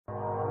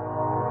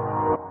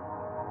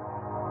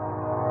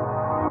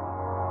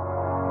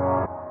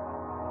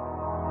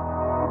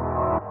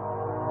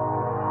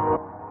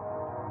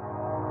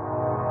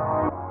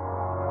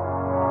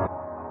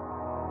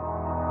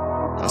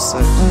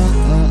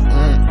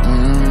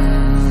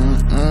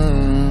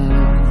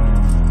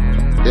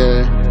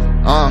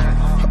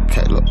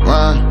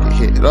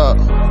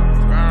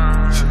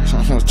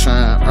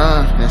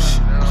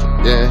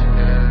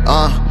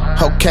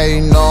Okay,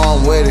 you know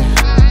I'm with it,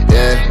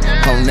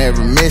 yeah. I'm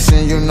never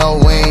missing, you know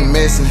we ain't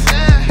missing,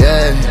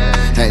 yeah.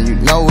 And you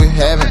know we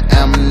having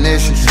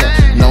ammunition,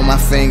 yeah. Know my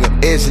finger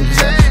itching,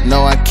 yeah.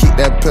 Know I keep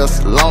that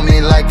pistol on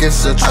me like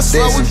it's a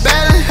tradition. I swear we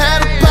barely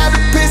had a pot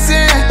to piss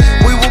in.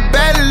 We were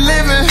barely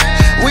living,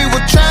 we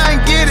were trying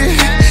to get it.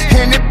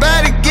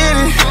 Anybody get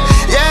it?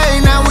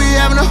 Yeah, now we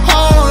having a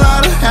whole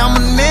lot of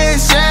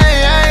ammunition.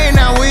 Yeah,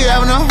 now we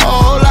having a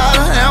whole lot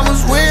of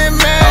hammers with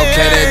me.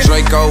 Okay, that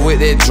Draco with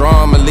that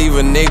drum and leave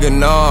a nigga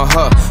numb,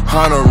 huh?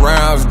 100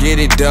 rounds, get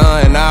it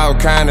done, all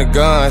kind of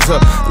guns, huh?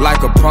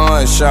 Like a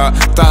pawn shop.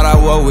 Thought I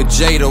was with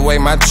Jay the way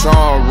my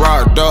charm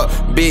rocked up.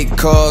 Big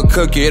cub,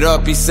 cook it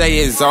up, he say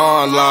it's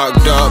on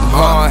locked up,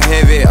 huh?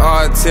 Heavy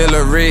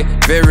artillery,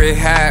 very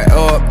high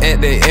up at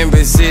the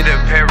embassy. The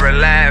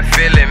paralyzed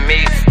feeling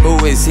me.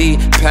 Who is he?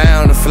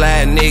 Pound, a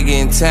fly nigga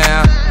in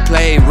town.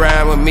 Played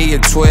round with me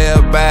at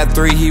 12 by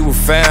 3, he was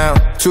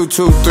found. 2,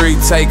 2, 3,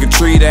 take a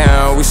tree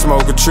down. We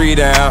smoke a tree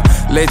down.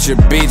 Let your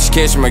bitch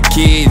catch my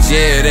kids,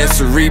 yeah, that's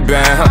a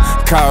rebound.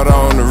 Caught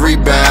on the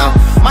rebound.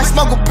 Might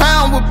smoke a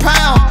pound with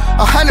pound,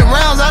 100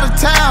 rounds out of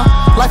town,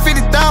 like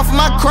 50,000 for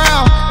my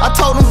crown. I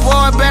told them,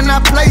 boy, better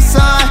not play,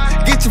 son.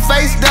 Get your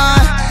face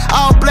done.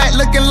 All black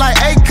looking like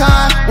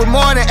Akon, with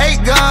more than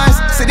 8 guns.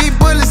 See these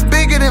bullets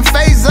bigger than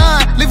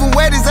Faison, leave him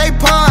wet as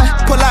Apon.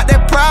 Pull out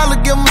that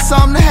prowler, give him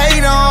something to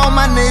hate on.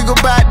 My nigga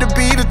about to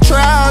be the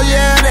trial,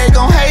 yeah, they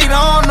gon' hate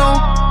on him.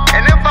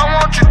 And if I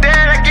want you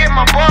dead, I get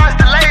my boys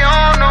to lay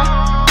on them.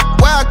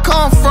 Where I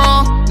come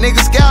from,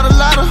 niggas got a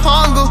lot of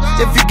hunger.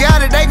 If you got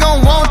it, they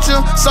gon' want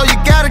you, so you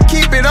gotta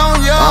keep it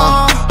on you.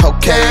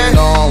 Okay, you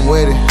know I'm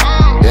with it,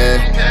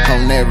 yeah.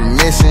 I'm never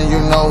missing, you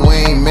know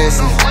we ain't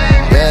missing,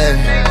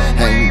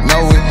 yeah. And you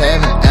know we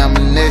having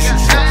ammunition,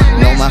 yeah.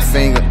 Know my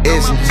finger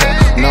itching,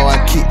 yeah. Know I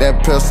keep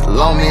that pistol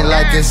on me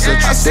like it's a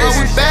tradition. I swear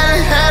we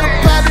barely had a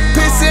pot to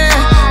piss in.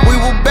 We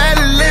were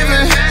barely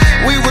living,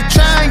 we were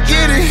trying to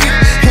get it.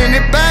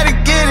 Anybody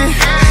get it?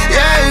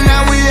 Yeah,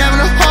 now we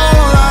having a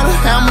whole lot of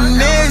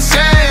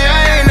ammunition.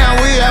 Yeah, now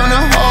we having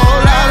a whole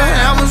lot of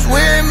hammers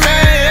with me.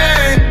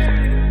 Yeah.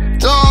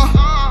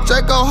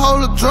 Draco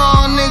hold a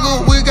drum,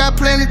 nigga. We got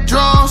plenty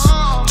drums.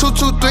 2,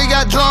 2, 3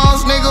 got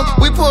drums, nigga.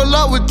 We pull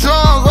up with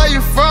drums. Where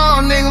you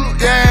from, nigga?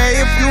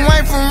 Yeah, if you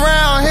ain't from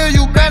around here,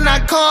 you better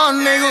not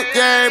come, nigga.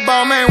 Yeah,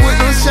 ball man with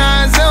them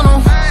shines in them.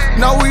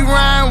 Know we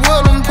rhyme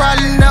with them,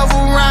 probably never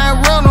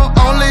rhyme with them.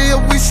 Only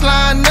if we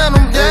slide in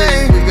them,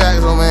 yeah. We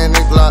got so many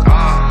Glocks,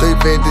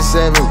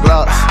 357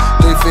 Glocks,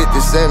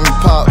 357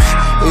 pops.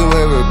 We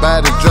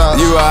everybody drop.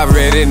 You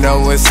already know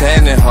what's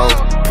happening, ho.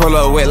 Pull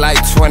up with like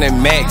 20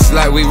 max,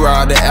 like we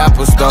robbed the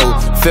Apple store.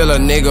 Fill a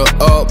nigga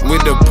up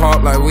with the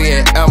pump like we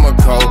at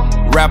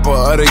Elmico. Rapper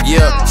of the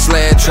year,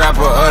 sled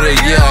trapper of the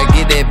year.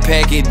 Get that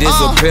packet,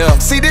 disappear.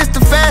 See, this the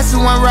fastest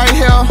one right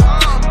here.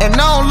 And I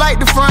don't like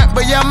the front,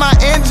 but yeah, my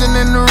engine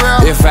in the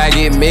rear. If I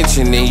get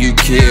mentioned, then you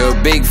kill.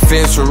 Big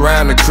fence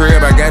around the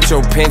crib, I got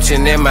your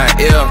pension in my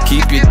ear.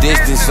 Keep your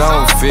distance, I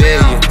don't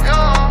feel you.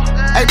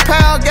 Hey,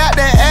 Pound got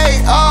that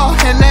AR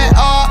and that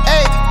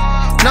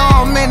R8. No,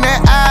 I'm in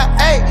that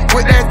I-8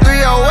 with that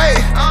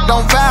 308.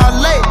 Don't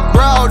violate,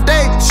 broad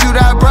day. Shoot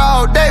out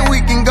broad day,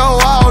 we can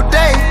go all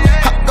day.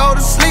 Go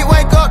to sleep,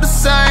 wake up the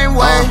same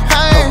way.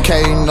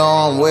 Okay, you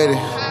know I'm with it,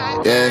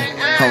 yeah.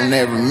 I'm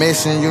never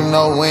missing, you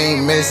know we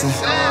ain't missing,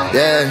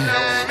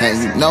 yeah. And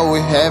you know we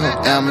having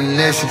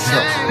ammunition,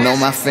 yeah. Know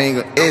my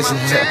finger itching,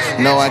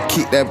 yeah. Know I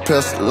keep that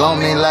pistol on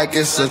me like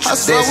it's a tradition. I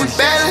swear we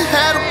barely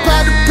had a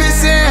pot to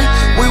piss in.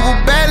 We were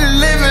barely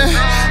living,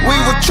 we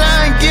were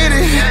trying to get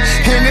it.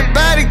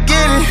 Anybody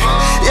get it?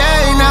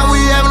 Yeah, now we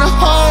having a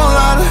whole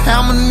lot of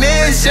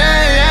ammunition.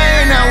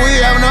 Yeah, now we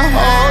having a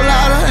whole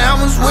lot of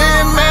hammers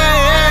with me.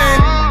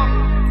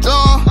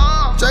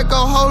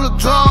 Draco hold a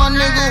drum,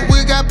 nigga.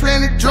 We got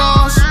plenty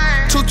drums.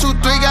 2, 2,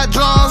 3 got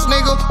drums,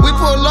 nigga. We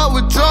pull up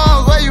with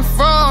drums. Where you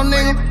from,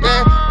 nigga?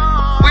 Yeah.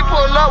 We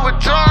pull up with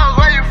drums.